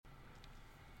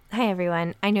Hi,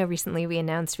 everyone. I know recently we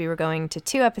announced we were going to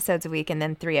 2 episodes a week and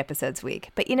then 3 episodes a week.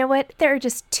 But you know what? There are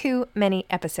just too many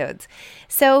episodes.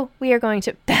 So we are going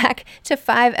back to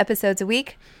 5 episodes a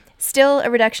week. Still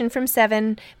a reduction from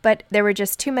 7, but there were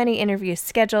just too many interviews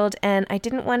scheduled, and I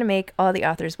didn't want to make all the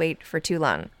authors wait for too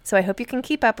long. So I hope you can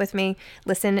keep up with me.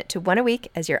 Listen to 1 a week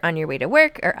as you're on your way to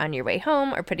work or on your way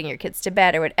home or putting your kids to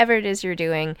bed or whatever it is you're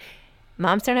doing.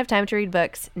 Moms Don't Have Time to Read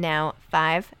Books, now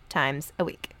 5 times a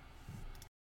week.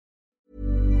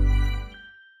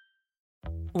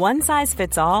 One size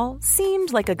fits all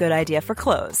seemed like a good idea for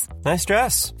clothes. Nice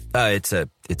dress. It's a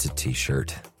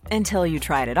t-shirt. Until you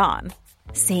tried it on.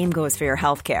 Same goes for your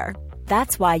healthcare.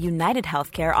 That's why United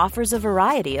Healthcare offers a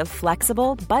variety of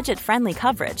flexible, budget-friendly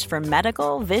coverage for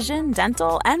medical, vision,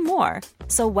 dental, and more.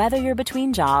 So whether you're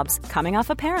between jobs, coming off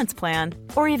a parent's plan,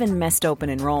 or even missed open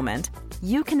enrollment,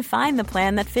 you can find the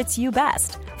plan that fits you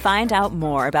best. Find out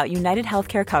more about United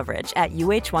Healthcare coverage at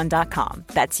uh1.com.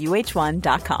 That's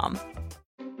uh1.com.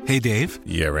 Hey, Dave.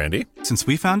 Yeah, Randy. Since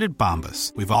we founded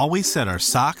Bombas, we've always said our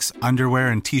socks, underwear,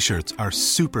 and T-shirts are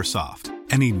super soft.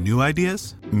 Any new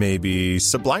ideas? Maybe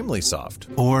sublimely soft.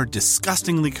 Or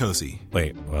disgustingly cozy.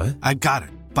 Wait, what? I got it.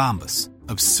 Bombas.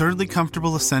 Absurdly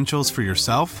comfortable essentials for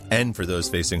yourself and for those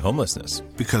facing homelessness.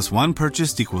 Because one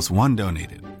purchased equals one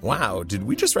donated. Wow, did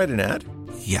we just write an ad?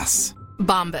 Yes.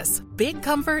 Bombas. Big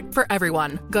comfort for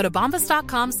everyone. Go to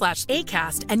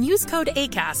bombas.com/ACAST and use code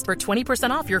ACAST for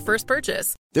 20% off your first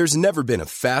purchase. There's never been a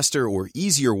faster or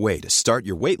easier way to start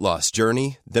your weight loss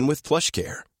journey than with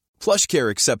PlushCare.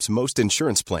 PlushCare accepts most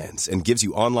insurance plans and gives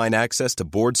you online access to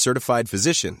board-certified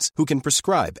physicians who can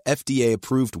prescribe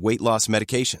FDA-approved weight loss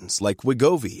medications like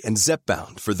Wegovy and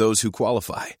Zepbound for those who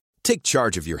qualify. Take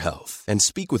charge of your health and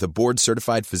speak with a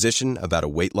board-certified physician about a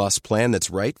weight loss plan that's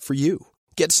right for you.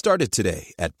 Get started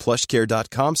today at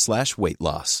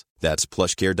plushcare.com/weight-loss. That's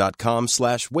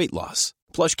plushcare.com/weight-loss.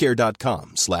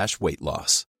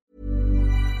 plushcare.com/weight-loss.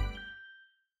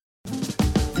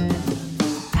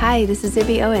 Hi, this is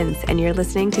Zibby Owens, and you're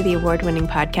listening to the award-winning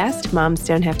podcast, Moms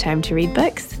Don't Have Time to Read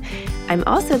Books. I'm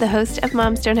also the host of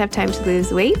Moms Don't Have Time to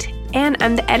Lose Weight, and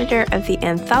I'm the editor of the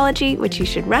anthology, which you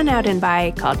should run out and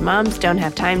buy, called Moms Don't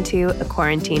Have Time to, a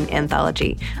quarantine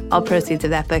anthology. All proceeds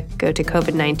of that book go to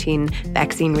COVID-19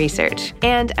 vaccine research.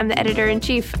 And I'm the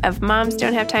editor-in-chief of Moms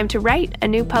Don't Have Time to Write, a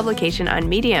new publication on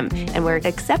Medium, and we're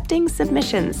accepting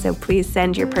submissions, so please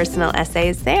send your personal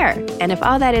essays there. And if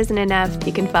all that isn't enough,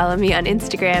 you can follow me on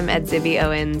Instagram at Zibby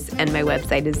Owens, and my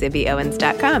website is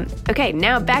zibbyowens.com. Okay,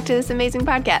 now back to this amazing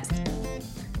podcast.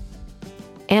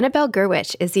 Annabelle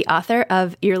Gurwitch is the author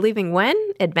of You're Leaving When?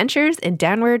 Adventures in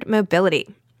Downward Mobility.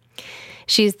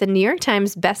 She's the New York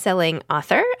Times bestselling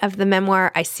author of the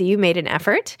memoir I See You Made an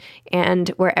Effort and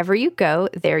Wherever You Go,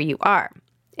 There You Are.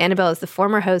 Annabelle is the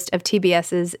former host of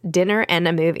TBS's Dinner and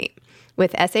a Movie,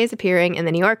 with essays appearing in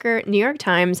The New Yorker, New York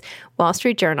Times, Wall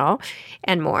Street Journal,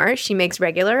 and more. She makes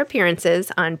regular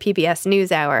appearances on PBS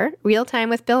NewsHour, Real Time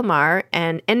with Bill Maher,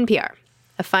 and NPR.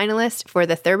 A finalist for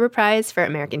the Thurber Prize for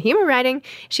American Humor Writing,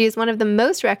 she is one of the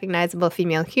most recognizable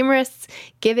female humorists,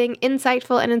 giving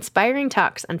insightful and inspiring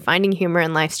talks on finding humor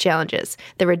in life's challenges,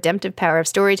 the redemptive power of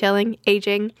storytelling,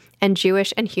 aging, and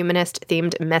Jewish and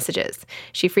humanist-themed messages.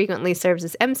 She frequently serves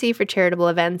as MC for charitable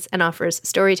events and offers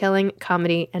storytelling,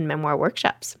 comedy, and memoir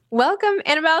workshops. Welcome,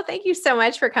 Annabelle. Thank you so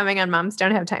much for coming on Moms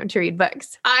Don't Have Time to Read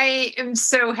Books. I am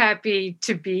so happy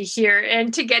to be here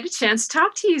and to get a chance to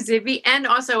talk to you, Zibby. And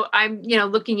also, I'm,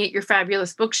 looking at your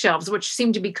fabulous bookshelves, which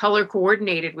seem to be color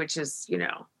coordinated, which is,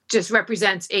 just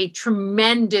represents a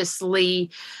tremendously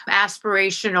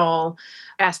aspiration of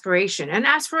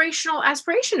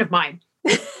mine.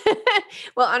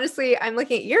 Well, honestly, I'm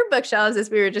looking at your bookshelves as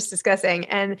we were just discussing,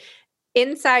 and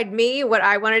inside me, what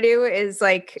I want to do is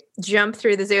jump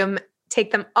through the Zoom,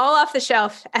 take them all off the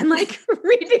shelf and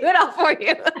redo it all for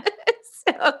you.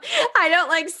 So I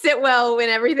don't sit well when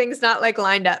everything's not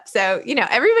lined up. So,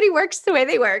 everybody works the way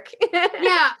they work.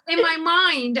 Yeah. In my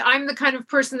mind, I'm the kind of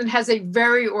person that has a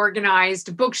very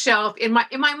organized bookshelf. In my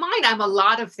mind, I'm a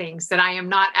lot of things that I am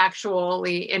not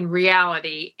actually in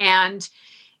reality. And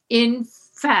in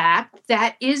fact,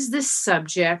 that is the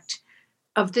subject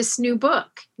of this new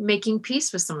book, making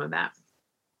peace with some of that.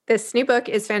 This new book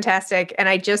is fantastic. And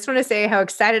I just want to say how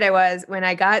excited I was when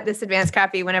I got this advanced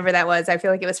copy, whenever that was. I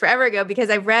feel like it was forever ago, because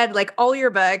I've read all your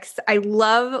books. I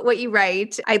love what you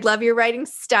write. I love your writing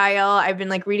style. I've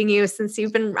been reading you since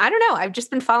you've been, I've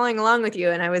just been following along with you.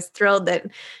 And I was thrilled that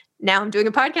now I'm doing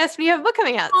a podcast and you have a book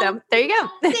coming out. So there you go.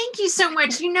 Thank you so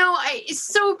much. I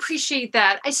so appreciate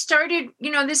that. I started,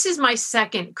 this is my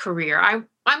second career.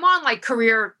 I'm on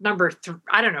career number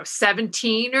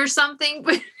 17 or something,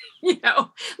 but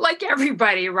like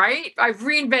everybody, right? I've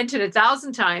reinvented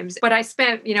 1,000 times, but I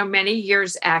spent, many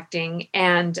years acting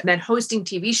and then hosting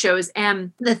TV shows.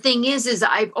 And the thing is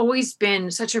I've always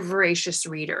been such a voracious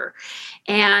reader.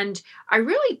 And I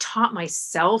really taught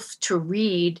myself to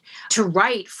write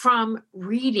from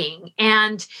reading.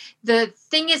 And the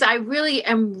thing is, I really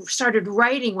started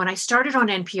writing when I started on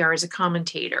NPR as a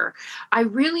commentator.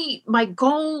 My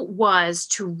goal was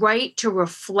to write to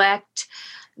reflect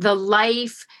the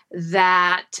life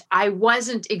that I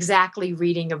wasn't exactly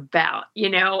reading about,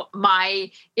 in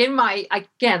my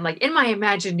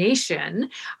imagination.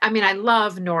 I mean, I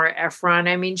love Nora Ephron.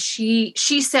 I mean, she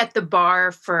set the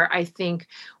bar for, I think,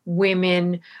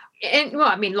 women. And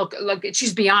look,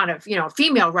 she's beyond a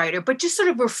female writer, but just sort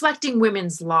of reflecting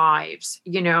women's lives,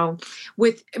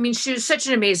 she was such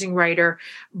an amazing writer,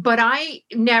 but I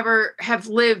never have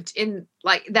lived in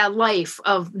like that life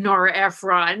of Nora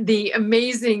Ephron, the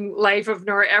amazing life of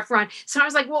Nora Ephron. So I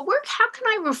was like, well, how can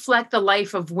I reflect the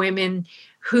life of women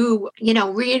who,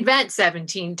 reinvent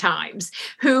 17 times,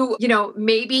 who,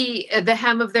 maybe the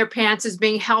hem of their pants is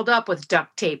being held up with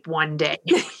duct tape one day,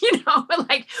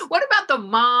 like what about the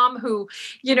mom who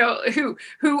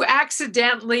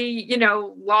accidentally,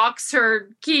 locks her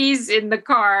keys in the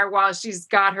car while she's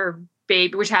got her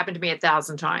baby, which happened to me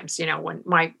 1,000 times, when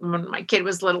my kid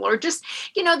was little, or just,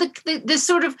 this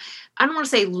sort of, I don't want to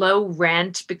say low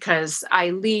rent because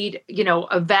I lead,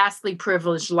 a vastly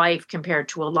privileged life compared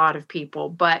to a lot of people,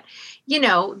 but,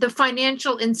 the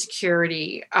financial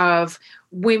insecurity of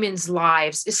women's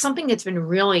lives is something that's been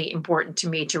really important to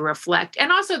me to reflect.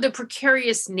 And also the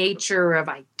precarious nature of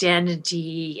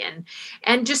identity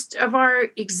and just of our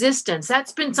existence.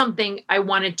 That's been something I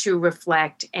wanted to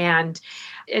reflect. And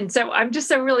so I'm just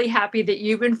so really happy that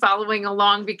you've been following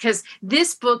along, because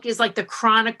this book is like the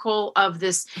chronicle of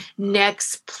this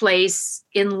next place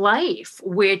in life,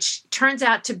 which turns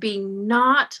out to be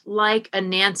not like a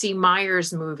Nancy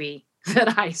Meyers movie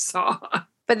that I saw.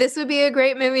 But this would be a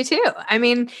great movie too. I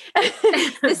mean,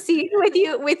 the scene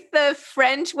with the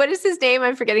French, what is his name?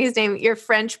 I'm forgetting his name. Your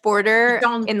French boarder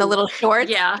in the little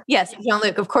shorts. Yeah. Yes,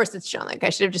 Jean-Luc. Of course it's Jean-Luc. I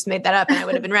should have just made that up and I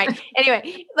would have been right.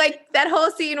 Anyway, like that whole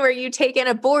scene where you take in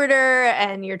a boarder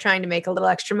and you're trying to make a little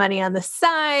extra money on the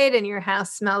side and your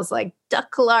house smells like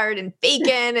duck lard and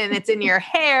bacon and it's in your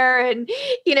hair. And,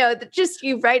 just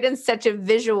you write in such a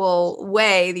visual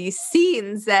way, these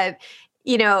scenes that,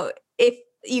 if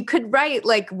you could write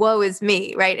like, woe is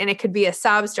me, right? And it could be a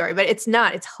sob story, but it's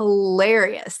not. It's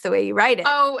hilarious the way you write it.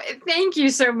 Oh, thank you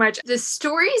so much. The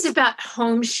story is about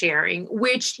home sharing,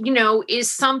 which, is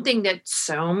something that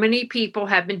so many people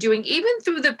have been doing, even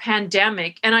through the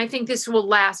pandemic. And I think this will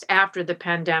last after the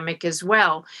pandemic as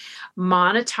well.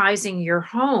 Monetizing your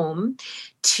home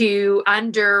to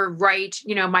underwrite,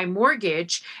 my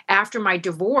mortgage after my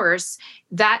divorce,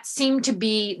 that seemed to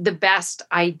be the best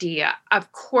idea.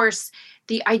 Of course,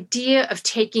 the idea of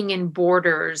taking in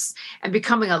boarders and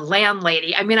becoming a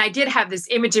landlady. I mean, I did have this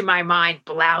image in my mind,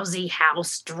 blousy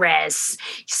house dress,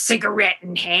 cigarette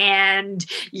in hand,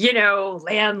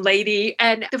 landlady.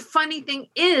 And the funny thing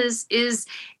is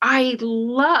I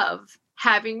love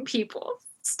having people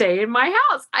stay in my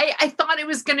house. I thought it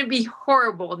was going to be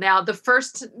horrible. Now, the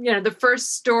first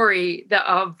story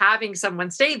of having someone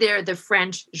stay there, the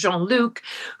French Jean-Luc,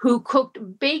 who cooked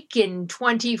bacon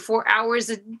 24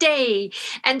 hours a day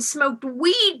and smoked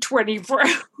weed 24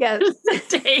 hours a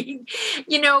day.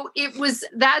 It was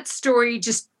that story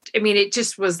it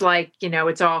just was like,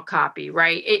 it's all copy,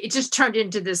 right? It just turned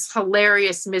into this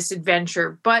hilarious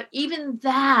misadventure. But even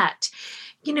that,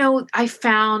 I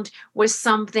found was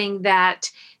something that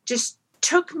just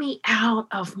took me out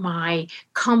of my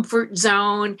comfort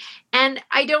zone. And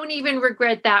I don't even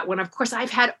regret that one. Of course,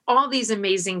 I've had all these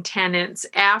amazing tenants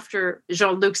after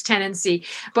Jean-Luc's tenancy.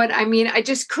 But I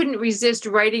just couldn't resist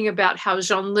writing about how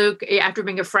Jean-Luc, after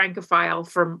being a Francophile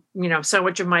for, so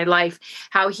much of my life,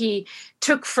 how he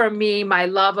took from me my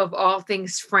love of all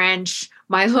things French,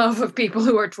 my love of people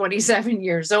who are 27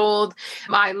 years old,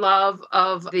 my love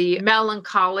of the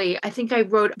melancholy. I think I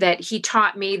wrote that he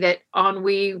taught me that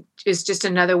ennui is just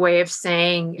another way of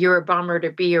saying you're a bummer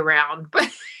to be around. But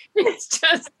it's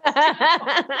just,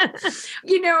 I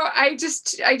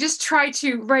just try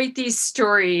to write these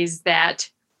stories that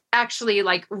actually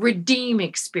like redeem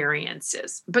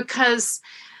experiences, because,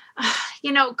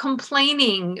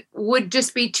 complaining would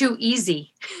just be too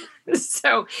easy.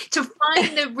 So to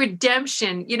find the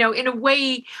redemption, in a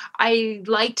way, I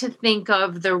like to think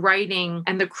of the writing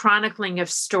and the chronicling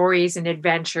of stories and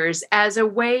adventures as a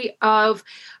way of,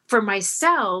 for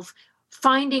myself,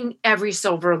 finding every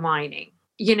silver lining,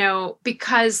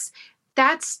 because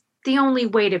that's the only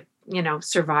way to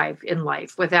survive in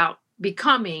life without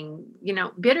becoming,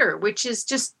 bitter, which is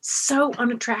just so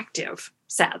unattractive,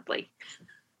 sadly.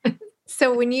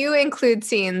 So when you include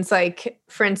scenes like,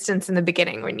 for instance, in the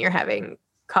beginning when you're having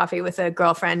coffee with a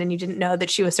girlfriend and you didn't know that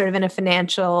she was sort of in a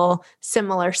financial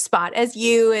similar spot as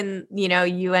you, and,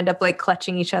 you end up like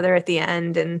clutching each other at the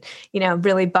end and,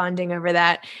 really bonding over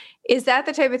that. Is that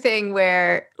the type of thing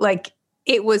where like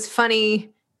it was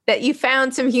funny that you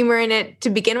found some humor in it to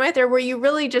begin with, or were you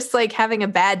really just like having a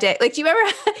bad day? Like, are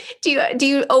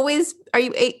you always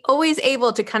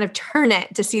able to kind of turn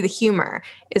it to see the humor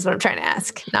is what I'm trying to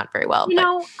ask. Not very well.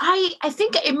 I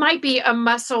think it might be a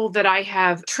muscle that I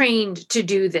have trained to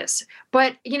do this,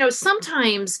 but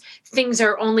sometimes things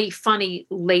are only funny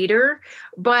later,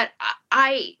 but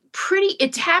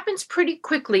it happens pretty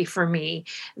quickly for me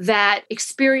that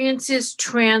experiences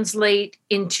translate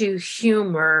into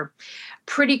humor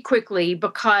pretty quickly,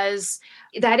 because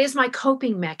that is my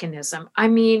coping mechanism. I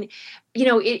mean,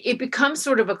 it becomes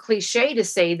sort of a cliche to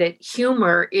say that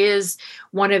humor is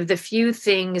one of the few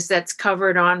things that's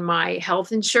covered on my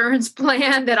health insurance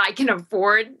plan that I can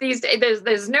afford these days.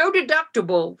 There's no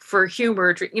deductible for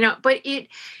humor, but it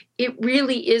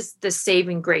really is the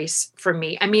saving grace for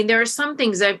me. I mean, there are some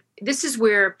things this is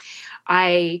where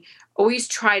I always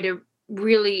try to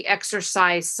really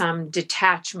exercise some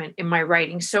detachment in my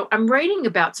writing. So I'm writing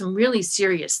about some really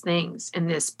serious things in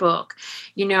this book.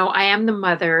 I am the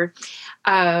mother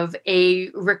of a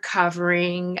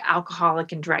recovering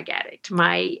alcoholic and drug addict.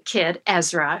 My kid,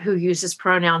 Ezra, who uses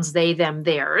pronouns they, them,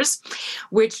 theirs,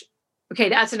 which, okay,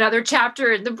 that's another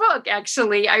chapter in the book.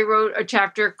 Actually, I wrote a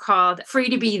chapter called Free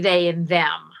to Be They and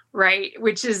Them. Right.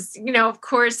 Which is, of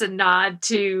course, a nod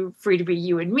to Free to Be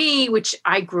You and Me, which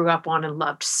I grew up on and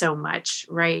loved so much.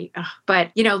 Right.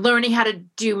 But, learning how to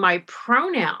do my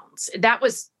pronouns, that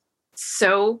was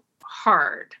so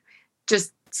hard,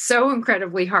 just so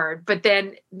incredibly hard. But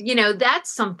then, that's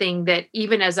something that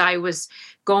even as I was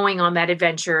going on that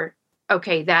adventure,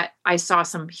 okay, that I saw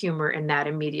some humor in that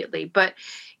immediately. But,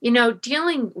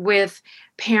 dealing with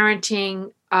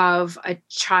parenting of a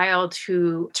child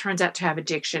who turns out to have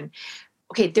addiction.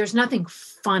 Okay, there's nothing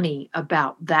funny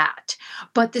about that.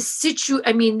 But this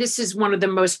is one of the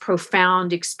most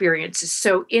profound experiences.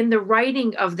 So in the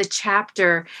writing of the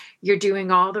chapter, you're doing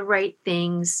all the right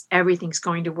things, everything's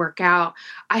going to work out.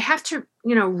 I have to,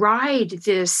 ride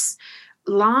this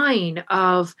line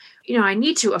of, I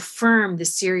need to affirm the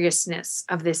seriousness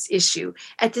of this issue.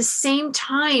 At the same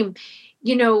time,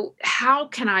 how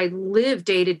can I live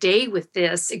day to day with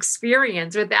this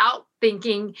experience without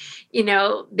thinking,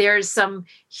 there's some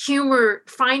humor,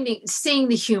 seeing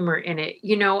the humor in it.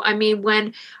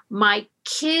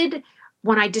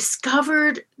 When I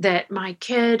discovered that my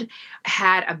kid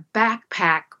had a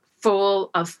backpack full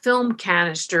of film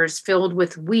canisters filled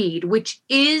with weed, which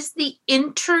is the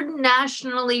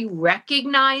internationally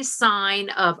recognized sign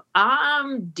of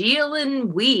I'm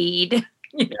dealing weed.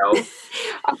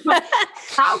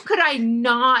 How could I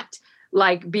not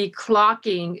be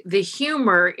clocking the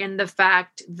humor in the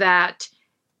fact that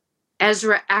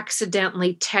Ezra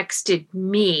accidentally texted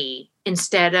me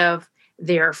instead of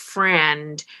their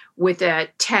friend with a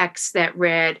text that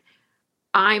read,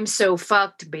 I'm so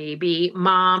fucked, baby.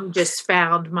 Mom just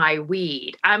found my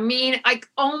weed. I mean,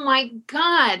 oh my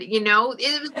God, it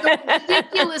was so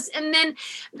ridiculous. And then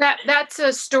that's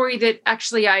a story that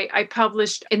actually I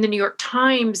published in the New York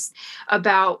Times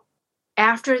about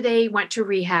after they went to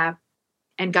rehab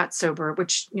and got sober,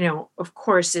 which, of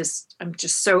course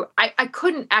I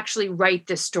couldn't actually write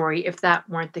this story if that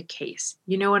weren't the case.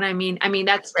 You know what I mean? I mean,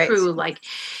 that's right. True.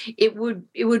 It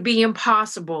would be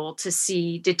impossible to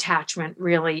see detachment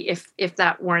really if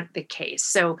that weren't the case.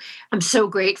 So I'm so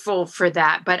grateful for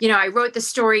that. But, I wrote the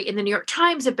story in the New York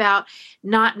Times about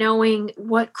not knowing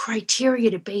what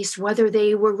criteria to base whether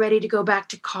they were ready to go back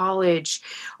to college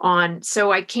on.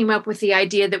 So I came up with the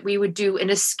idea that we would do an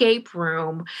escape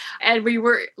room, and we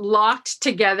were locked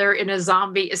together in a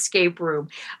zombie escape room.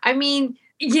 I mean,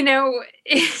 it's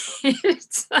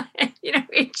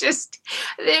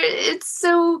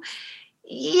so,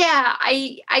 yeah,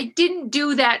 I didn't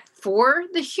do that for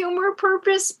the humor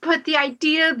purpose, but the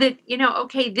idea that,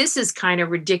 okay, this is kind of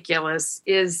ridiculous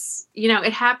is,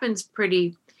 it happens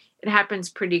pretty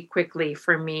quickly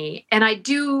for me. And I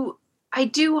do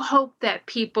hope that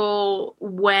people,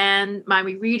 when my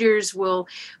readers will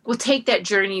take that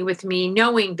journey with me,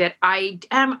 knowing that I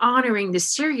am honoring the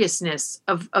seriousness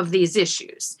of these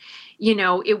issues.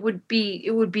 it would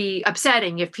be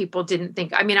upsetting if people didn't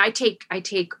think. I mean, I take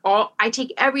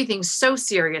everything so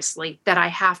seriously that I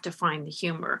have to find the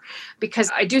humor, because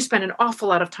I do spend an awful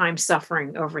lot of time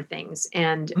suffering over things.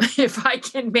 And if I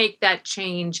can make that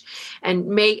change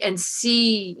and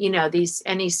see,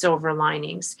 any silver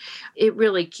linings, it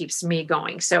really keeps me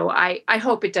going. So I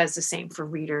hope it does the same for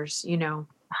readers,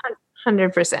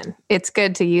 100%. It's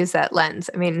good to use that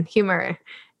lens. I mean, humor,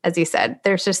 as you said,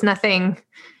 there's just nothing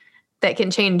that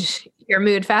can change your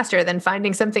mood faster than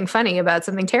finding something funny about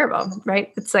something terrible,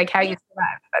 right? It's like how you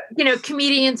survive. But,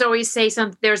 comedians always say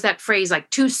there's that phrase like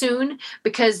too soon,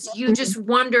 because you just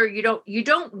wonder, you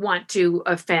don't want to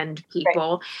offend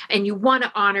people, right, and you want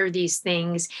to honor these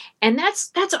things. And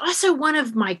that's also one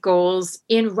of my goals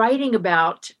in writing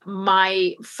about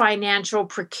my financial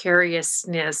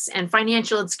precariousness and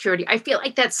financial insecurity. I feel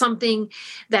like that's something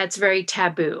that's very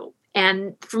taboo.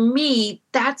 And for me,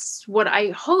 that's what I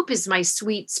hope is my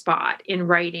sweet spot in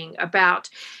writing, about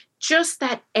just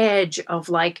that edge of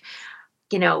like,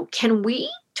 can we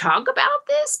talk about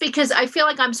this? Because I feel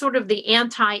like I'm sort of the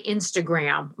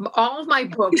anti-Instagram. All of my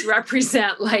books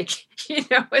represent like,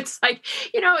 it's like,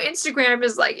 Instagram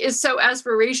is so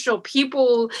aspirational.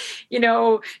 People,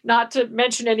 not to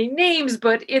mention any names,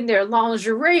 but in their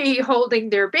lingerie holding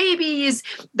their babies,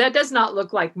 that does not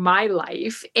look like my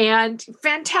life. And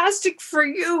fantastic for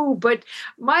you, but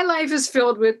my life is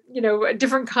filled with, a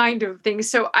different kind of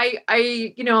things. So I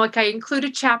include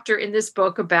a chapter in this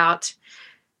book about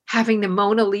having the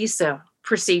Mona Lisa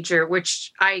procedure,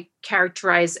 which I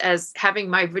characterize as having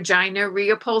my vagina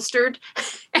reupholstered.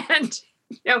 And,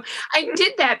 I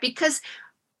did that because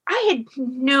I had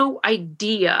no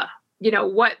idea,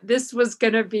 what this was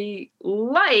going to be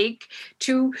like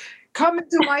to come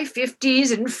into my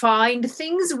 50s and find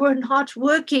things were not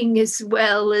working as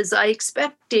well as I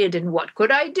expected. And what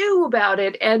could I do about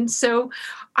it? And so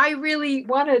I really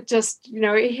want to just,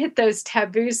 hit those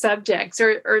taboo subjects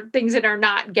or things that are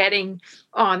not getting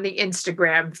on the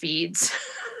Instagram feeds.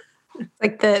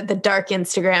 Like the dark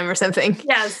Instagram or something.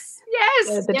 Yes.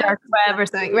 The dark web or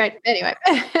something. Right. Anyway,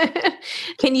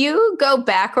 can you go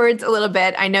backwards a little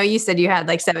bit? I know you said you had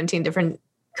like 17 different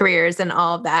careers and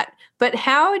all of that, but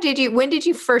when did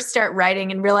you first start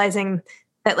writing and realizing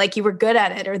that like you were good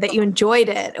at it, or that you enjoyed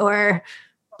it, or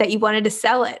that you wanted to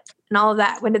sell it and all of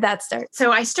that? When did that start?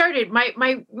 So I started my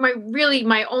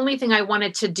only thing I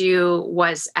wanted to do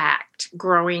was act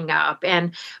growing up.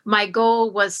 And my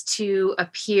goal was to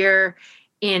appear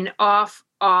in off,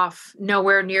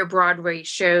 nowhere near Broadway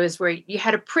shows where you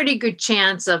had a pretty good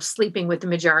chance of sleeping with the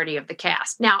majority of the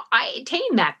cast. Now, I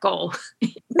attained that goal.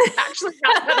 It's actually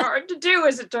not that hard to do,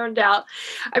 as it turned out.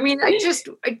 I mean, I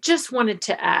just wanted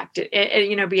to act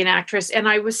and, be an actress. And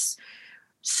I was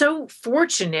so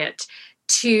fortunate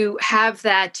to have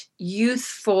that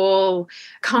youthful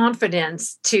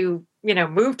confidence to,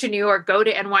 move to New York, go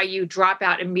to NYU, drop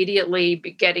out immediately,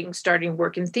 starting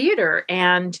work in theater.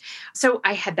 And so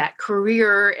I had that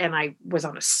career, and I was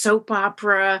on a soap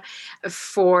opera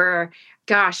for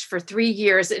 3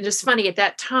 years. And it's funny, at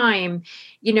that time,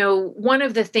 one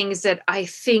of the things that I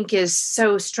think is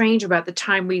so strange about the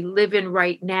time we live in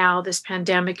right now, this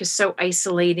pandemic is so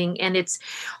isolating, and it's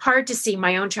hard to see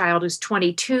my own child, who's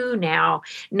 22 now,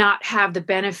 not have the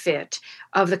benefit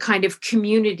of the kind of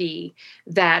community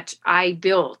that I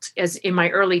built as in my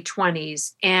early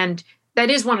 20s. And that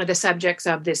is one of the subjects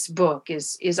of this book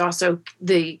is also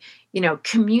the,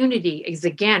 community is,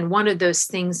 again, one of those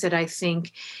things that I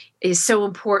think is so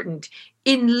important.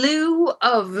 In lieu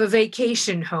of a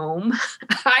vacation home,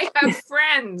 I have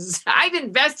friends. I've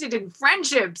invested in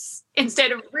friendships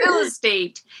instead of real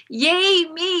estate. Yay,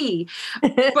 me.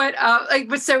 But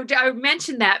so I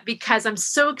mentioned that because I'm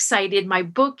so excited. My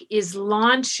book is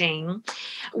launching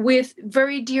with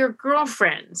very dear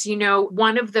girlfriends.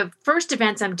 One of the first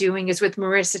events I'm doing is with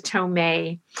Marissa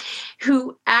Tomei,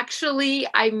 who actually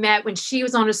I met when she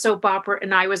was on a soap opera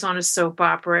and I was on a soap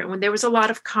opera, and when there was a lot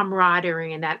of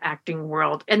camaraderie in that acting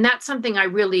world. And that's something I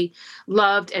really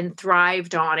loved and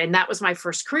thrived on. And that was my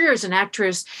first career as an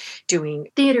actress, doing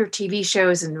theater, TV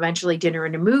shows, and eventually dinner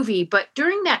and a movie. But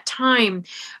during that time,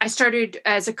 I started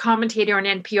as a commentator on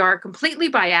NPR completely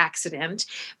by accident,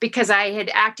 because I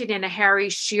had acted in a Harry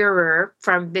Shearer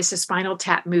from This Is Spinal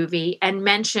Tap movie and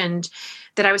mentioned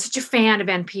that I was such a fan of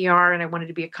NPR and I wanted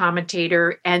to be a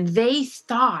commentator. And they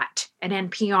thought at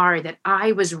NPR that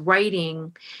I was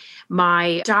writing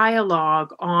my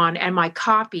dialogue on and my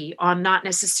copy on not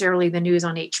necessarily the news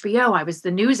on HBO. I was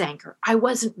the news anchor. I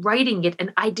wasn't writing it,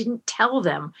 and I didn't tell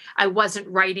them I wasn't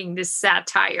writing this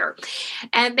satire.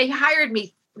 And they hired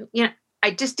me, I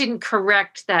just didn't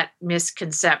correct that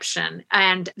misconception.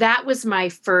 And that was my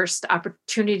first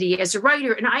opportunity as a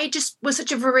writer. And I just was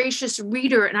such a voracious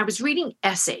reader. And I was reading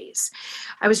essays.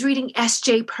 I was reading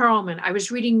S.J. Perelman. I was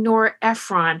reading Nora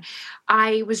Ephron.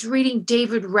 I was reading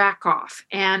David Rakoff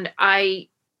and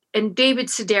David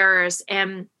Sedaris.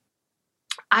 And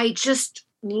I just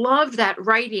loved that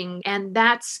writing. And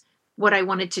that's what I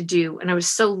wanted to do. And I was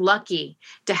so lucky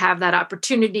to have that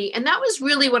opportunity. And that was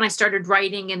really when I started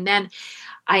writing. And then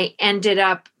I ended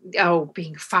up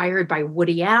being fired by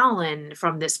Woody Allen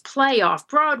from this play off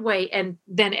Broadway, and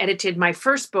then edited my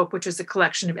first book, which was a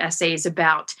collection of essays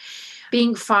about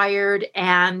being fired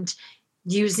and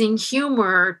using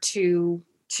humor to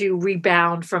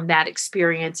rebound from that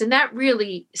experience. And that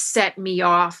really set me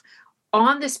off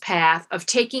on this path of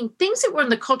taking things that were in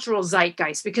the cultural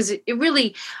zeitgeist, because it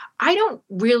really, I don't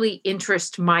really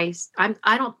interest I'm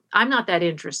not that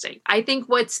interesting. I think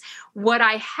what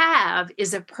I have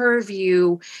is a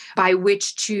purview by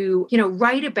which to,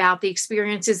 write about the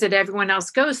experiences that everyone else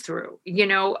goes through.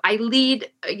 I lead,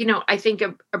 I think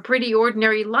a pretty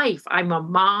ordinary life. I'm a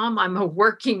mom, I'm a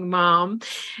working mom.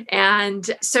 And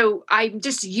so I'm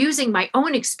just using my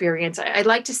own experience. I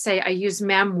like to say I use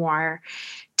memoir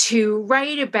to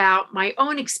write about my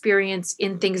own experience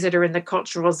in things that are in the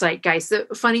cultural zeitgeist. The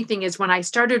funny thing is, when I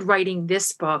started writing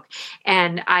this book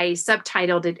and I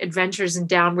subtitled it Adventures in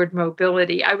Downward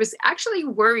Mobility, I was actually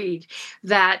worried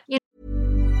that,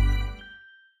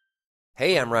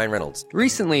 Hey, I'm Ryan Reynolds.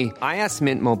 Recently, I asked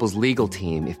Mint Mobile's legal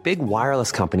team if big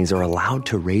wireless companies are allowed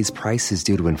to raise prices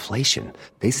due to inflation.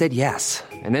 They said yes.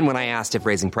 And then when I asked if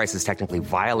raising prices technically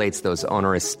violates those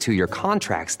onerous 2-year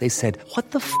contracts, they said,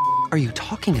 "What the f*** are you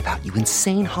talking about, you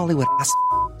insane Hollywood ass?"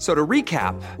 So to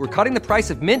recap, we're cutting the price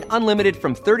of Mint Unlimited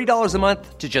from $30 a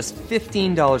month to just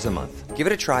 $15 a month. Give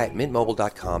it a try at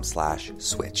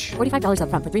mintmobile.com/switch. $45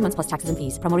 up front for 3 months plus taxes and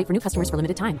fees. Promo rate for new customers for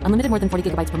limited time. Unlimited more than 40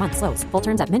 gigabytes per month. Slows full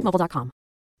terms at mintmobile.com.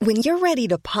 When you're ready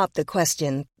to pop the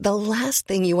question, the last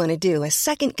thing you want to do is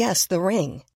second-guess the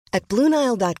ring. At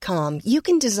BlueNile.com, you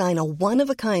can design a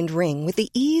one-of-a-kind ring with the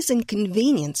ease and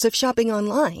convenience of shopping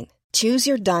online. Choose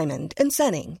your diamond and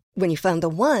setting. When you find the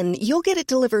one, you'll get it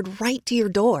delivered right to your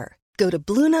door. Go to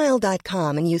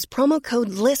BlueNile.com and use promo code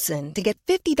LISTEN to get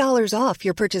 $50 off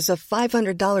your purchase of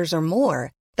 $500 or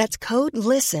more. That's code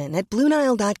LISTEN at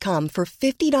BlueNile.com for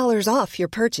 $50 off your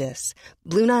purchase.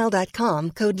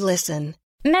 BlueNile.com, code LISTEN.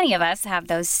 Many of us have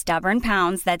those stubborn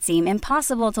pounds that seem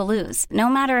impossible to lose, no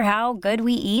matter how good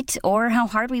we eat or how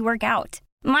hard we work out.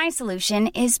 My solution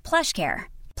is PlushCare.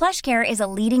 PlushCare is a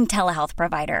leading telehealth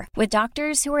provider with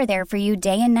doctors who are there for you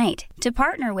day and night to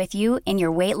partner with you in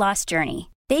your weight loss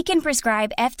journey. They can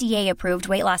prescribe FDA-approved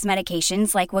weight loss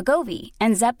medications like Wegovy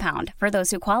and Zepbound for those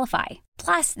who qualify.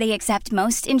 Plus, they accept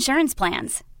most insurance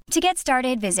plans. To get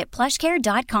started, visit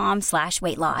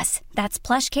plushcare.com/weightloss. That's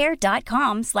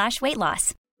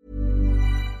plushcare.com/weightloss.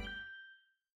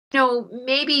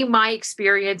 Maybe my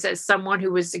experience as someone who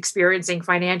was experiencing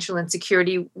financial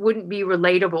insecurity wouldn't be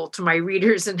relatable to my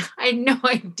readers. And I had no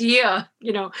idea,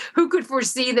 who could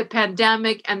foresee the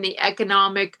pandemic and the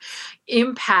economic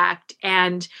impact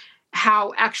and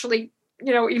how actually,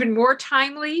 even more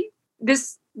timely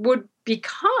this would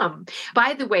become.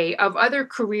 By the way, of other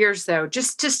careers, though,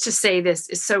 just to say this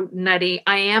is so nutty.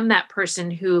 I am that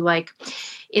person who,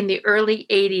 in the early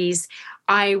 80s,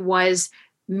 I was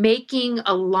making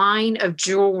a line of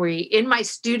jewelry in my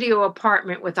studio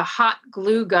apartment with a hot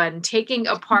glue gun, taking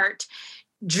apart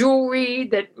jewelry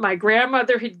that my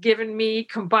grandmother had given me,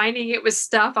 combining it with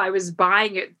stuff I was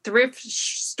buying at thrift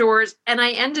stores. And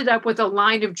I ended up with a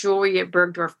line of jewelry at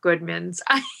Bergdorf Goodman's.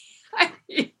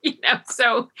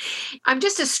 So I'm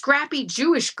just a scrappy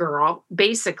Jewish girl,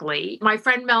 basically. My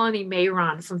friend Melanie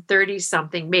Mayron from 30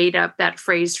 something made up that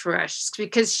phrase for us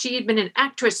because she had been an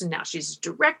actress and now she's a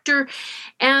director.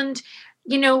 And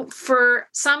for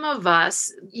some of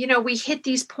us, we hit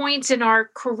these points in our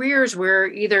careers where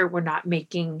either we're not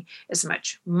making as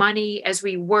much money as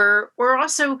we were, or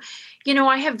also,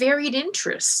 I have varied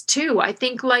interests too. I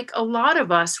think like a lot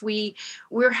of us,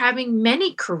 we're having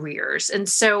many careers. And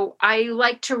so I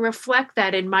like to reflect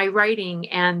that in my writing.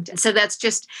 And so that's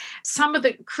just some of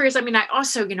the careers. I mean, I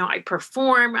also, I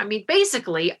perform. I mean,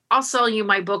 basically, I'll sell you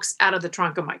my books out of the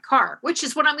trunk of my car, which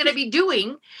is what I'm going to be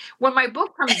doing when my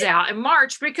book comes out in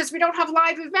March, because we don't have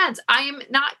live events. I'm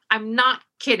not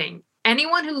kidding.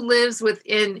 Anyone who lives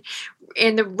in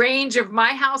the range of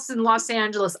my house in Los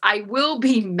Angeles, I will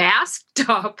be masked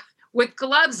up with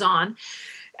gloves on.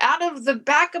 Out of the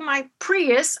back of my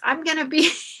Prius, I'm going to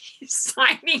be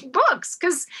signing books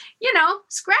because,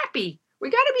 scrappy. We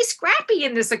got to be scrappy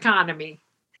in this economy.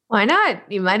 Why not?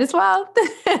 You might as well.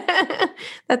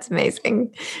 That's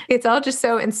amazing. It's all just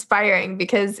so inspiring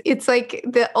because it's like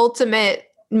the ultimate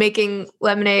making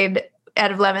lemonade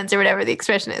out of lemons or whatever the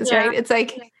expression is, right? It's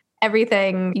like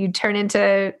everything you turn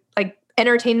into like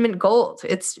entertainment gold.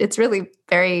 It's really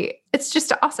it's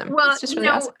just awesome. Well, it's just really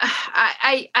awesome.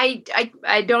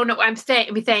 I don't know.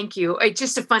 Thank you. It's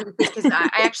just a fun thing because I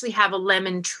actually have a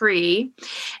lemon tree,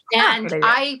 and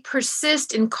I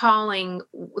persist in calling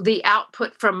the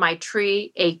output from my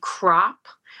tree a crop.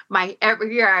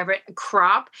 Every year I have a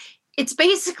crop. It's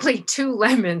basically 2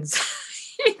 lemons.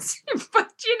 But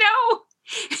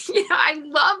I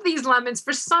love these lemons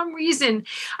for some reason.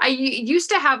 It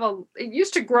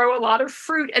used to grow a lot of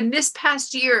fruit, and this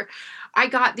past year I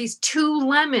got these 2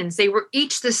 lemons. They were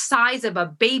each the size of a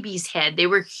baby's head. They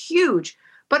were huge,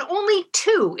 but only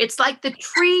 2. It's like the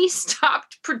tree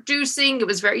stopped producing. It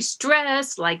was very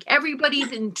stressed, like everybody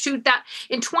in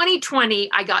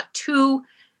 2020, I got 2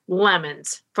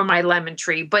 lemons from my lemon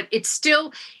tree, but it's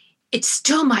still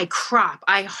my crop.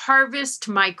 I harvest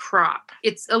my crop.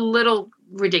 It's a little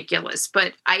ridiculous,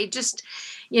 but I just,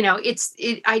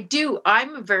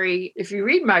 if you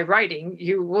read my writing,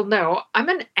 you will know I'm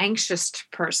an anxious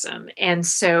person. And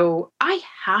so I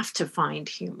have to find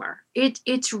humor.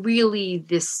 It's really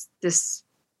this,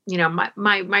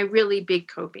 my really big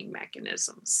coping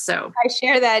mechanisms. So I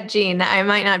share that, Jean. I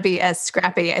might not be as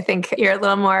scrappy. I think you're a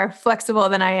little more flexible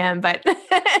than I am, but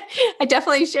I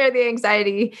definitely share the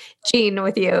anxiety gene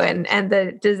with you and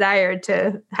the desire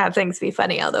to have things be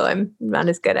funny, although I'm not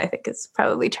as good, I think, as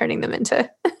probably turning them into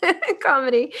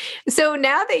comedy. So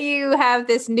now that you have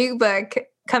this new book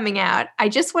coming out, I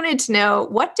just wanted to know,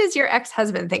 what does your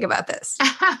ex-husband think about this?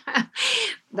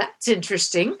 That's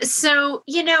interesting. So,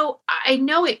 I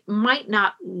know it might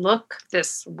not look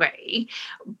this way,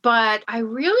 but I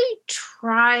really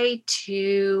try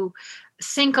to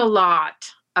think a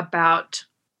lot about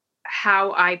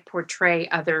how I portray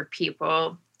other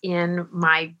people in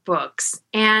my books.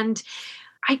 And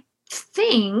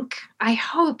I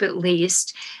hope at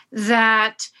least,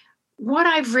 that what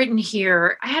I've written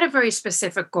here, I had a very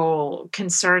specific goal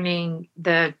concerning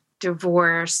the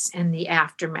divorce and the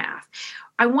aftermath.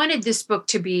 I wanted this book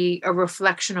to be a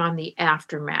reflection on the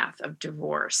aftermath of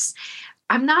divorce.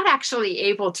 I'm not actually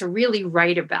able to really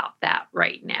write about that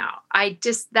right now. I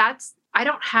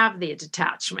don't have the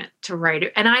detachment to write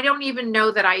it. And I don't even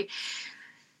know that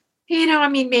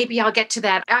maybe I'll get to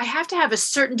that. I have to have a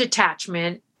certain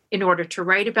detachment in order to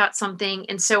write about something.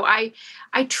 And so I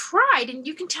tried, and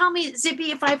you can tell me,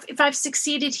 Zibby, if I've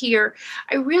succeeded here.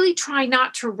 I really try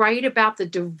not to write about the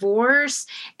divorce.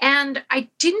 And I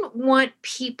didn't want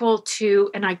people to,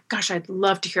 I'd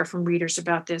love to hear from readers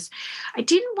about this. I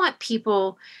didn't want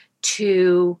people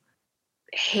to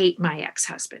hate my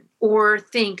ex-husband or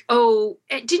think, I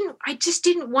just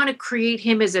didn't want to create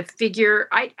him as a figure.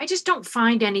 I just don't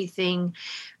find anything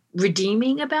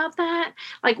redeeming about that.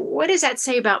 Like, what does that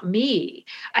say about me?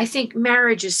 I think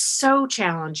marriage is so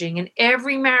challenging, and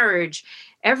every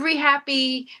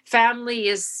happy family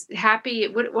is happy.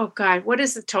 What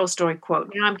is the Tolstoy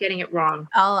quote? Now I'm getting it wrong.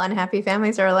 All unhappy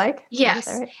families are alike?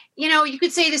 Yes. Right? You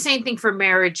could say the same thing for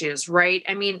marriages, right?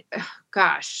 I mean,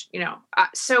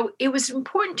 so it was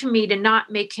important to me to not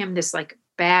make him this like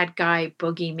bad guy,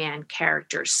 boogeyman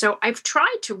character. So I've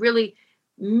tried to really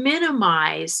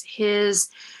minimize his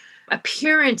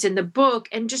appearance in the book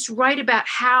and just write about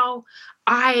how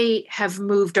I have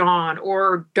moved on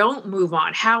or don't move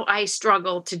on, how I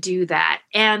struggle to do that.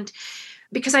 And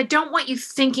because I don't want you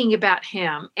thinking about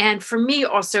him. And for me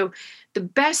also, the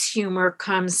best humor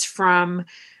comes from,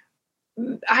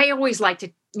 I always like to,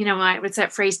 what's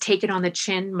that phrase, take it on the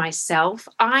chin myself.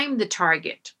 I'm the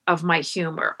target of my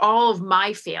humor, all of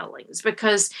my failings,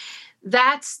 because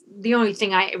that's the only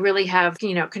thing I really have,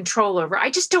 control over. I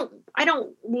don't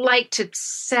like to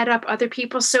set up other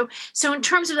people. So in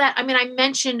terms of that, I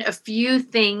mentioned a few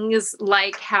things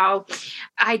like how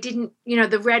I didn't,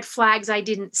 the red flags I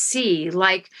didn't see,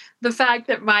 like the fact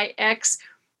that my ex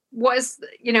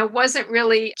wasn't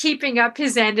really keeping up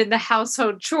his end in the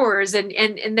household chores, and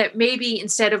that maybe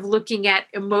instead of looking at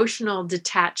emotional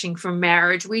detaching from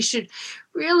marriage, we should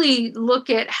really look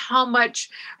at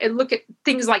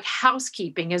things like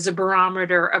housekeeping as a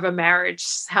barometer of a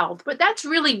marriage's health. But that's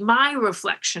really my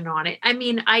reflection on it.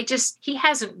 He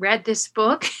hasn't read this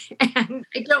book, and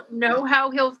I don't know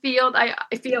how he'll feel. I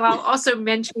feel I'll also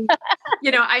mention,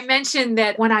 I mentioned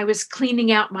that when I was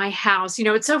cleaning out my house,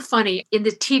 it's so funny, in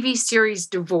the TV series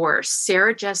Divorce,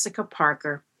 Sarah Jessica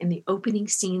Parker, in the opening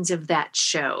scenes of that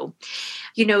show,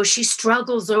 she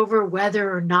struggles over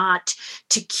whether or not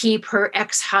to keep her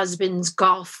ex-husband's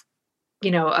golf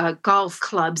golf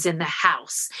clubs in the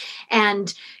house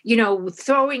and,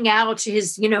 throwing out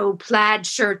his, plaid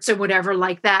shirts or whatever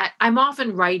like that. I'm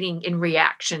often writing in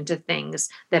reaction to things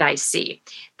that I see.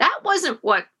 That wasn't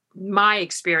what my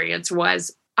experience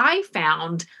was. I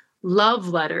found love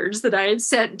letters that I had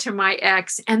sent to my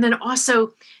ex, and then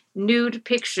also nude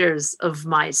pictures of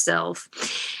myself.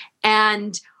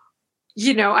 And,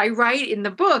 I write in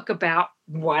the book about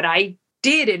what I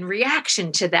did in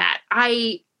reaction to that.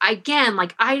 I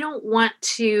don't want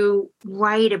to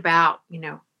write about,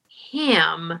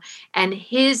 him and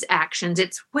his actions.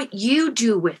 It's what you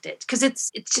do with it, because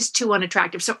it's just too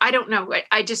unattractive. So I don't know.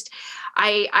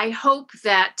 I hope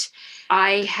that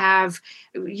I have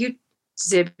you,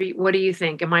 Zibby. What do you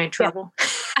think? Am I in trouble?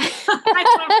 Yeah.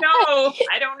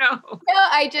 I don't know. No,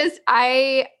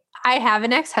 I have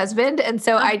an ex-husband. And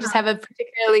so I just have a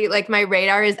particularly, my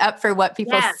radar is up for what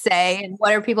people say and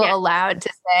what are people allowed to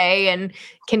say and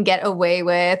can get away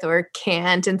with or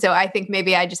can't. And so I think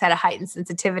maybe I just had a heightened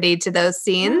sensitivity to those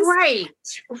scenes. Right.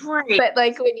 But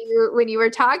when you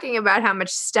were talking about how much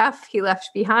stuff he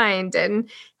left behind and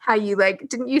how you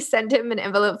didn't you send him an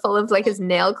envelope full of his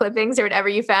nail clippings or whatever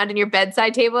you found in your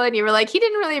bedside table? And you were like, he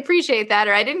didn't really appreciate that,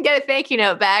 or I didn't get a thank you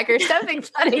note back or something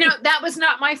funny. That was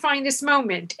not my finest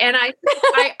moment. And I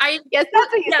yes,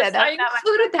 that's what you said. I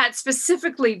included that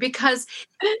specifically because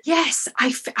yes,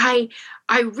 I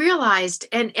realized,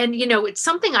 and it's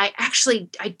something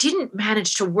I didn't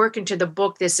manage to work into the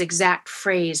book, this exact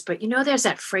phrase, but there's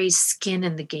that phrase, skin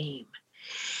in the game.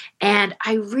 And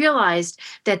I realized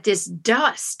that this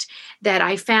dust that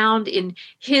I found in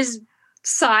his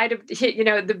side of,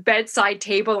 the bedside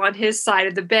table on his side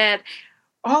of the bed,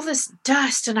 all this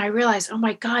dust. And I realized, oh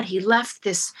my God, he left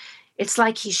this. It's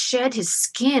like he shed his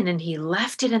skin and he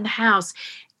left it in the house.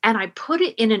 And I put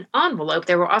it in an envelope.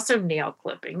 There were also nail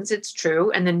clippings. It's true.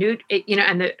 And the nude, did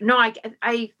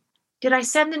I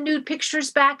send the nude pictures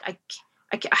back? I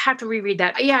have to reread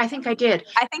that. Yeah, I think I did.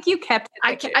 I think you kept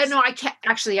the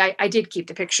pictures. I did keep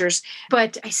the pictures,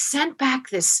 but I sent back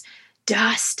this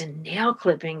dust and nail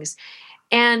clippings,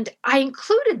 and I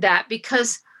included that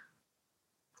because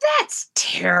that's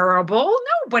terrible.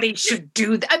 Nobody should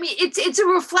do that. I mean, it's a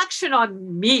reflection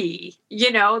on me,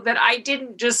 that I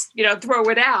didn't just, throw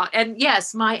it out. And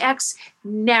yes, my ex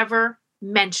never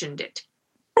mentioned it.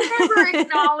 Never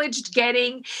acknowledged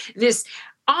getting this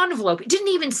envelope. It didn't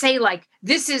even say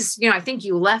this is, I think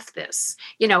you left this,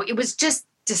 it was just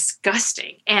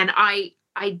disgusting. And I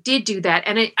did do that.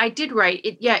 And I did write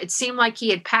it. Yeah. It seemed like he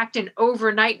had packed an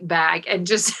overnight bag and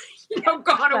just,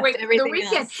 gone away for the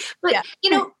weekend. Else. But,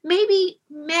 maybe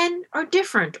men are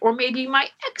different, or maybe my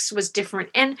ex was different.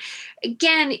 And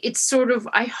again, it's sort of,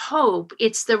 I hope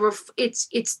it's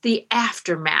the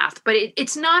aftermath, but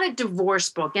it's not a divorce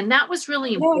book. And that was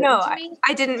really important to me.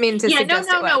 I didn't mean to suggest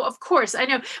it. No, of course I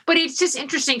know, but it's just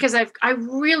interesting because I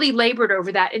really labored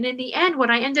over that. And in the end, what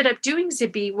I ended up doing,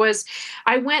 Zippy, was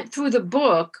I went through the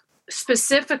book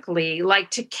specifically,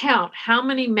 to count how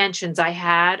many mentions I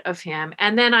had of him.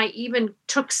 And then I even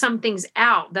took some things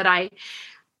out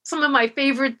some of my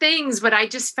favorite things, but I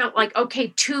just felt okay,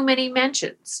 too many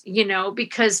mentions,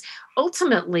 because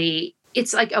ultimately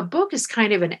it's a book is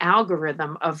kind of an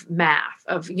algorithm of math,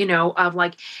 of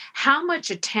how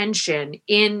much attention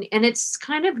and it's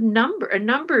kind of a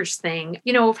numbers thing,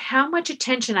 of how much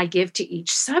attention I give to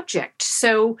each subject.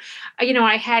 So,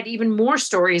 I had even more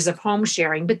stories of home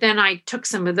sharing, but then I took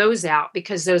some of those out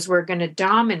because those were going to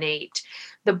dominate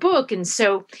the book. And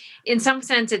so in some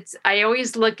sense, I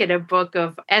always look at a book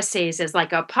of essays as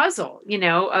a puzzle,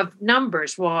 of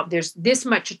numbers. Well, there's this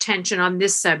much attention on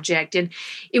this subject. And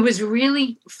it was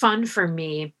really fun for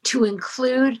me to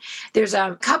include, there's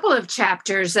a couple of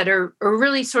chapters that are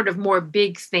really sort of more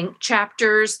big think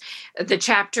chapters. The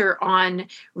chapter on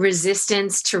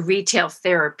resistance to retail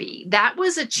therapy. That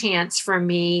was a chance for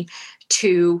me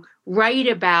to write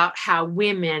about how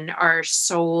women are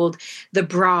sold the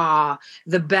bra,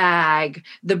 the bag,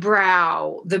 the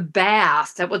brow, the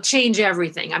bath that will change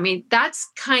everything. I mean, that's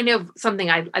kind of something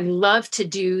I love to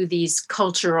do, these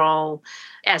cultural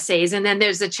essays. And then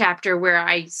there's a chapter where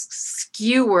I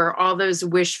skewer all those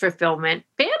wish fulfillment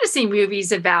fantasy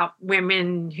movies about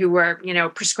women who were,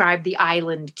 prescribed the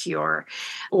island cure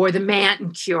or the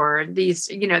Manton cure, these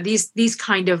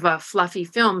kind of fluffy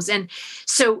films. And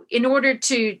so in order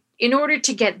to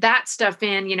get that stuff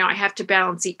in, I have to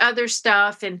balance the other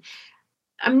stuff. And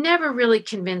I'm never really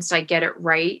convinced I get it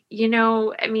right.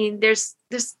 I mean, there's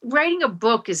this writing a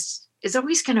book is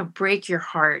always going to break your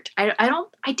heart.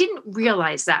 I didn't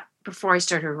realize that before I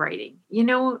started writing. You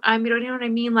know what I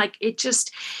mean? Like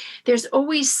there's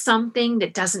always something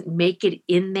that doesn't make it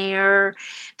in there.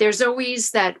 There's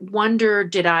always that wonder,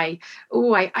 I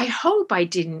hope I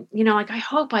didn't, I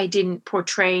hope I didn't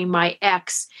portray my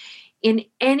ex in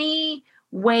any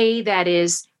way that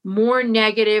is more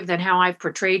negative than how I've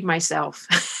portrayed myself.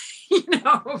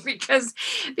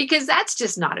 Because that's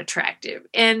just not attractive.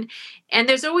 And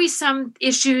there's always some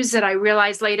issues that I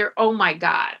realize later, oh my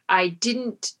God, I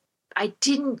didn't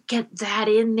get that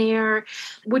in there,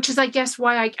 which is, I guess,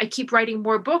 why I keep writing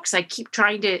more books. I keep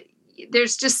trying to,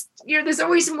 there's just, there's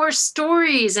always more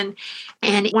stories. And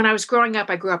when I was growing up,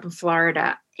 I grew up in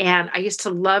Florida, and I used to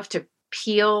love to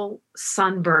peel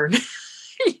sunburn.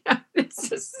 It's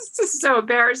just so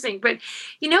embarrassing, but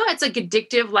it's like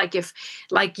addictive. Like if,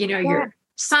 you're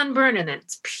sunburn and then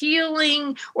it's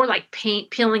peeling, or like paint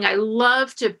peeling. I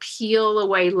love to peel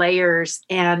away layers,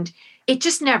 and it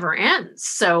just never ends.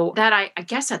 So that I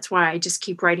guess that's why I just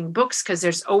keep writing books, because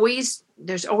there's always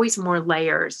more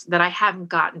layers that I haven't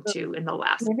gotten to in the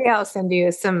last. Maybe I'll send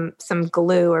you some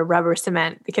glue or rubber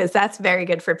cement, because that's very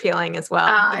good for peeling as well.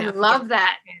 I love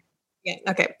that. Yeah.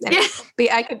 Okay. Anyway,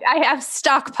 I have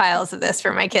stockpiles of this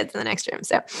for my kids in the next room.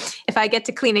 So if I get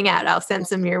to cleaning out, I'll send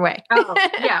some your way. Oh,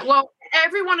 yeah. Well,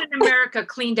 everyone in America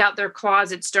cleaned out their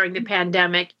closets during the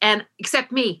pandemic, and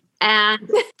except me. And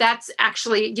that's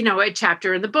actually, a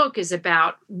chapter in the book is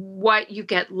about what you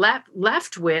get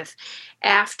left with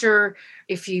after,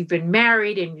 if you've been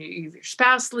married and your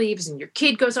spouse leaves and your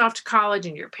kid goes off to college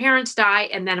and your parents die.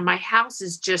 And then my house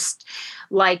is just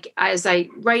like, as I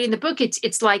write in the book,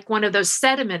 it's like one of those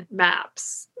sediment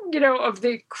maps, of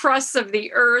the crust of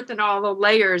the earth and all the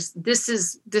layers. This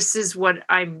is what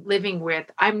I'm living with.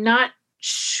 I'm not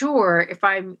sure if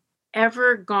I'm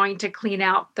ever going to clean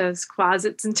out those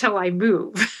closets until I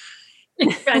move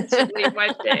eventually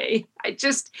one day.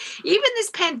 Even this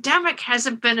pandemic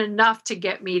hasn't been enough to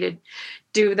get me to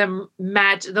do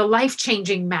the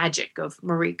life-changing magic of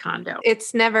Marie Kondo.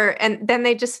 It's never, and then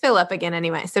they just fill up again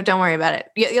anyway. So don't worry about it.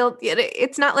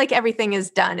 It's not like everything is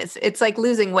done. It's like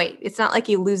losing weight. It's not like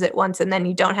you lose it once and then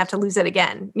you don't have to lose it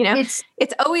again.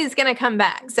 It's always going to come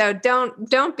back. So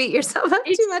don't beat yourself up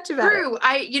too much about it.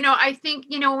 I think,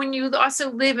 when you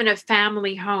also live in a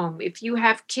family home, if you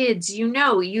have kids,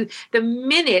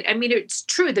 it's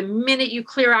true. The minute you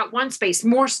clear out one space,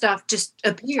 more stuff just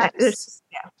appears.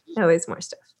 Always more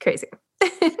stuff. Crazy.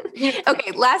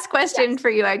 Okay, last question for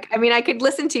you. I could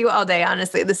listen to you all day,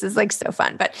 honestly. This is like so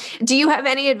fun. But do you have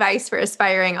any advice for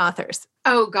aspiring authors?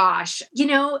 Oh gosh.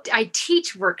 I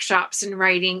teach workshops in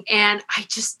writing, and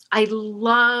I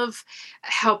love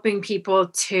helping people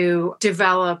to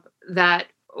develop that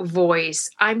voice.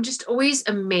 I'm just always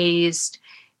amazed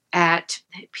at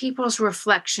people's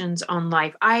reflections on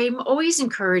life. I'm always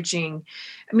encouraging.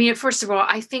 First of all,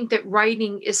 I think that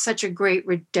writing is such a great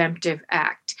redemptive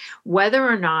act. Whether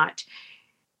or not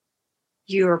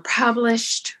you're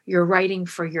published, you're writing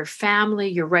for your family,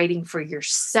 you're writing for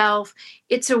yourself,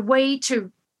 it's a way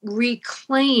to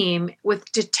reclaim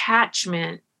with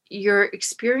detachment your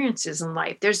experiences in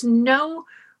life. There's no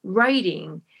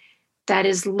writing that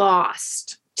is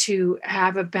lost to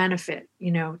have a benefit,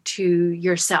 to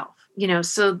yourself,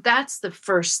 so that's the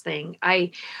first thing. I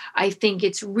think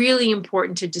it's really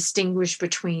important to distinguish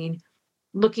between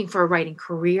looking for a writing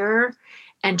career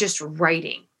and just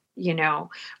writing,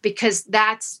 because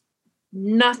that's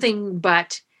nothing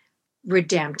but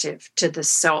redemptive to the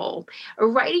soul. A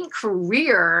writing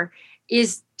career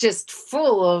is just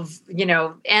full of,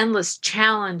 endless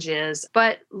challenges.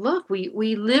 But look,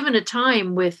 we live in a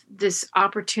time with this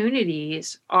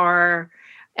opportunities are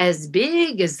as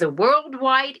big as the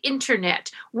worldwide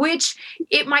internet, which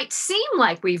it might seem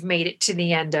like we've made it to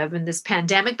the end of in this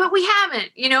pandemic, but we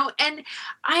haven't, and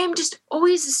I am just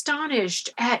always astonished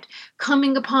at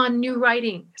coming upon new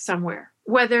writing somewhere.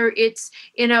 Whether it's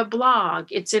in a blog,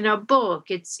 it's in a book,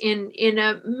 it's in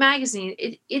a magazine,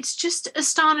 it's just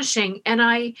astonishing. And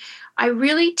I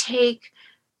really take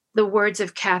the words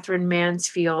of Catherine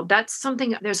Mansfield. That's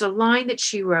something, there's a line that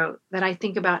she wrote that I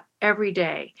think about every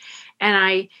day.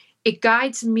 And it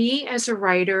guides me as a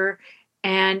writer,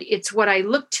 and it's what I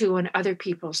look to in other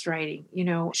people's writing.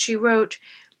 She wrote,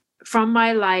 "From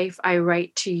my life, I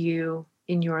write to you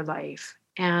in your life."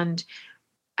 And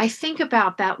I think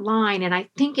about that line, and I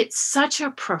think it's such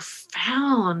a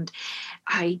profound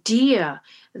idea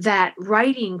that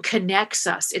writing connects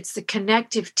us. It's the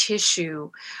connective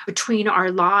tissue between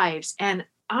our lives. And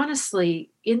honestly,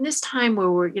 in this time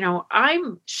where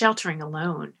I'm sheltering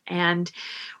alone and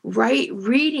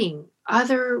reading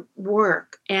other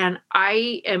work, and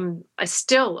I am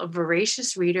still a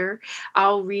voracious reader.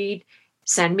 I'll read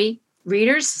send me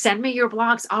readers, send me your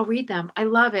blogs. I'll read them. I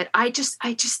love it. I just,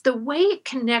 the way it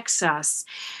connects us,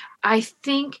 I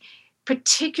think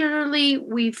particularly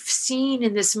we've seen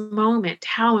in this moment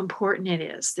how important it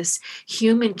is, this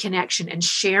human connection and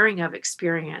sharing of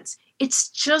experience. It's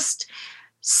just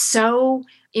so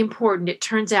important. It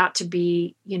turns out to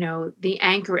be, the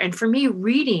anchor. And for me,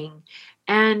 reading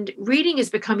has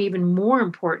become even more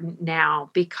important now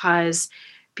because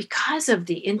of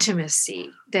the intimacy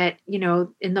that,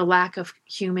 in the lack of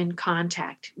human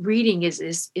contact. Reading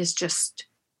is just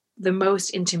the most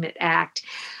intimate act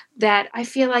that I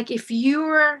feel like if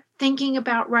you're thinking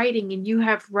about writing and you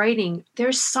have writing,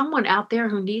 there's someone out there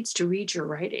who needs to read your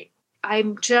writing.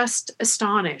 I'm just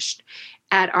astonished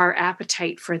at our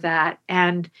appetite for that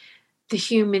and the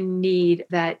human need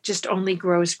that just only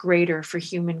grows greater for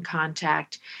human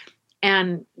contact.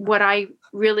 And what I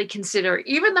really consider,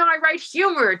 even though I write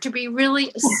humor, to be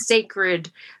really a sacred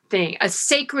thing, a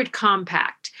sacred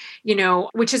compact,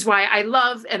 which is why I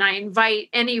love and I invite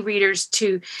any readers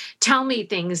to tell me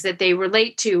things that they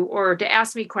relate to or to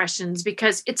ask me questions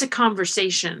because it's a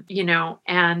conversation,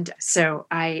 and so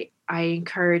I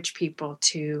encourage people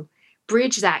to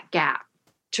bridge that gap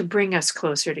to bring us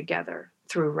closer together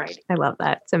through writing. I love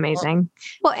that. It's amazing.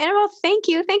 Well, Annabelle, thank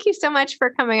you. Thank you so much for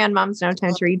coming on Moms No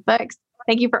Time to Read Books.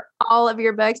 Thank you for all of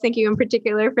your books. Thank you in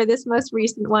particular for this most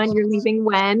recent one, You're Leaving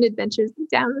When, Adventures in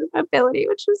Downward Mobility,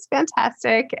 which was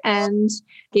fantastic and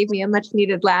gave me a much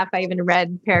needed laugh. I even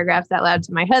read paragraphs out loud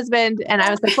to my husband. And I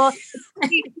was like,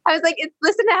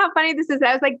 listen to how funny this is.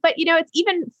 I was like, but it's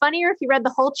even funnier if you read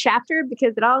the whole chapter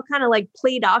because it all kind of like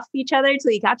played off each other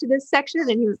until you got to this section.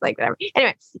 And he was like, whatever.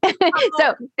 Anyway,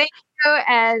 so thank you.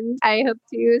 And I hope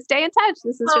to stay in touch.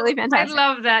 This is really fantastic. I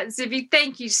love that, Zibby.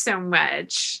 Thank you so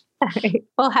much.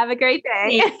 Well, have a great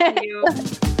day. Thank you.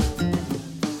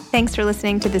 Thanks for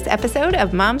listening to this episode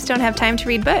of Moms Don't Have Time to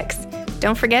Read Books.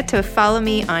 Don't forget to follow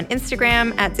me on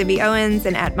Instagram at Zibby Owens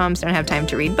and at Moms Don't Have Time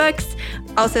to Read Books.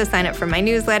 Also sign up for my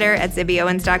newsletter at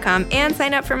zibbyowens.com and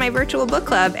sign up for my virtual book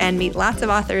club and meet lots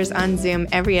of authors on Zoom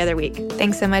every other week.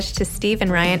 Thanks so much to Steve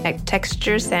and Ryan at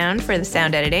Texture Sound for the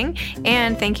sound editing.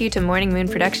 And thank you to Morning Moon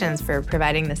Productions for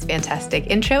providing this fantastic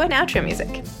intro and outro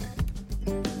music.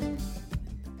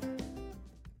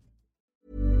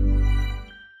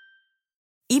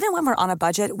 Even when we're on a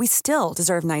budget, we still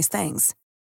deserve nice things.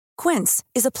 Quince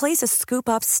is a place to scoop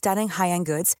up stunning high-end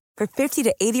goods for 50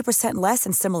 to 80% less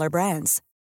than similar brands.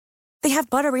 They have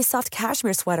buttery soft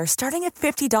cashmere sweaters starting at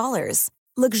 $50,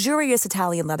 luxurious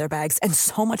Italian leather bags, and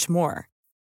so much more.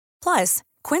 Plus,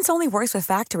 Quince only works with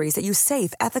factories that use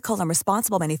safe, ethical, and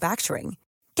responsible manufacturing.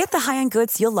 Get the high-end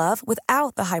goods you'll love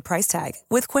without the high price tag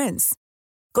with Quince.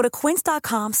 Go to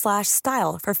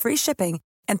quince.com/style for free shipping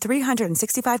and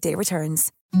 365-day returns.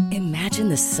 Imagine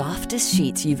the softest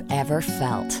sheets you've ever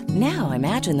felt. Now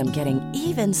imagine them getting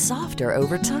even softer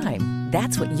over time.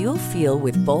 That's what you'll feel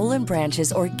with Boll &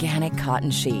 Branch's organic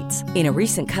cotton sheets. In a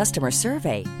recent customer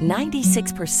survey,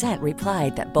 96%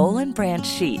 replied that Boll & Branch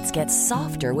sheets get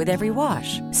softer with every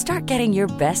wash. Start getting your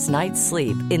best night's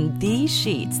sleep in these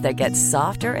sheets that get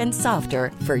softer and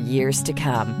softer for years to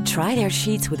come. Try their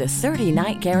sheets with a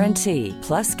 30-night guarantee.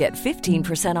 Plus, get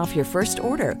 15% off your first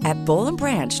order at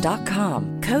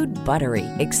bollandbranch.com. Code BUTTERY.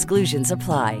 Exclusions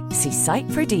apply. See site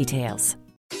for details.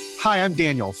 Hi, I'm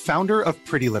Daniel, founder of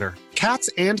Pretty Litter. Cats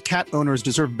and cat owners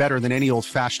deserve better than any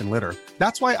old-fashioned litter.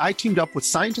 That's why I teamed up with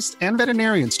scientists and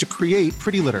veterinarians to create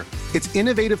Pretty Litter. Its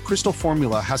innovative crystal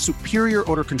formula has superior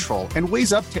odor control and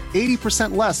weighs up to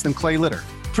 80% less than clay litter.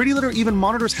 Pretty Litter even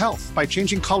monitors health by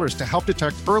changing colors to help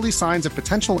detect early signs of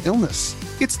potential illness.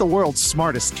 It's the world's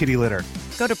smartest kitty litter.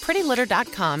 Go to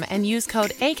prettylitter.com and use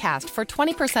code ACAST for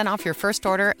 20% off your first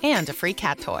order and a free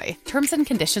cat toy. Terms and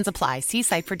conditions apply. See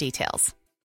site for details.